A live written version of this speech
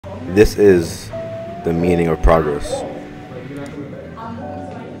This is the meaning of progress.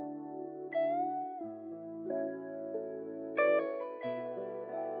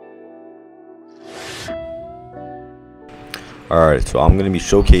 Alright, so I'm going to be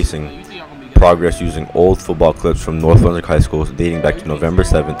showcasing progress using old football clips from North Brunswick High School dating back to November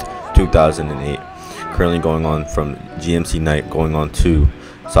 7th, 2008. Currently going on from GMC night, going on to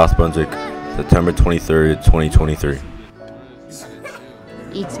South Brunswick, September 23rd, 2023.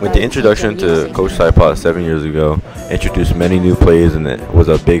 With the introduction to Coach Saipot 7 years ago, introduced many new plays, and it was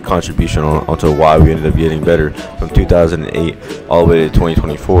a big contribution onto why we ended up getting better from 2008 all the way to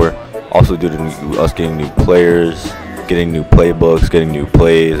 2024. Also due to us getting new players, getting new playbooks, getting new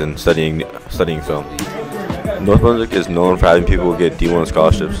plays, and studying film. North Brunswick is known for having people get D1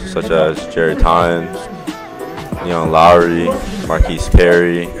 scholarships, such as Jared Tynes, Leon Lowry, Marquise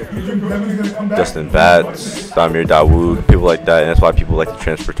Perry, Justin Batts, Damir Dawood, people like that, and that's why people like to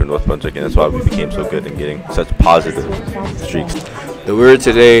transfer to North Brunswick, and that's why we became so good in getting such positive streaks. The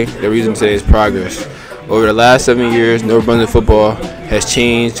reason today is progress. Over the last 7 years, North Brunswick football has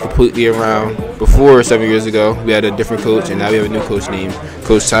changed completely around. Before 7 years ago, we had a different coach, and now we have a new coach named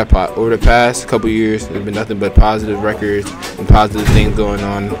Coach Saipot. Over the past couple years, there's been nothing but positive records and positive things going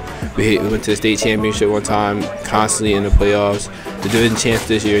on. We went to the state championship one time, constantly in the playoffs. The division champs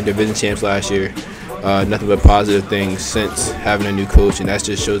this year, division champs last year. Nothing but positive things since having a new coach, and that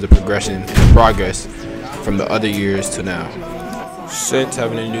just shows the progression and the progress from the other years to now. Since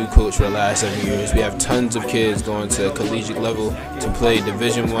having a new coach for the last 7 years, we have tons of kids going to collegiate level to play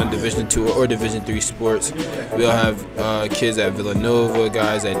Division I, Division II, or Division III sports. We'll have kids at Villanova,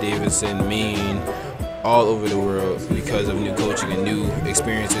 guys at Davidson, Maine, all over the world because of new coaching and new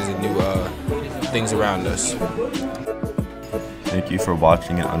experiences and new things around us. Thank you for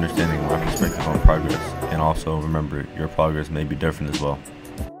watching and understanding my perspective on progress. And also remember, your progress may be different as well.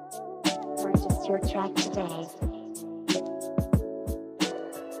 Purchase your track today.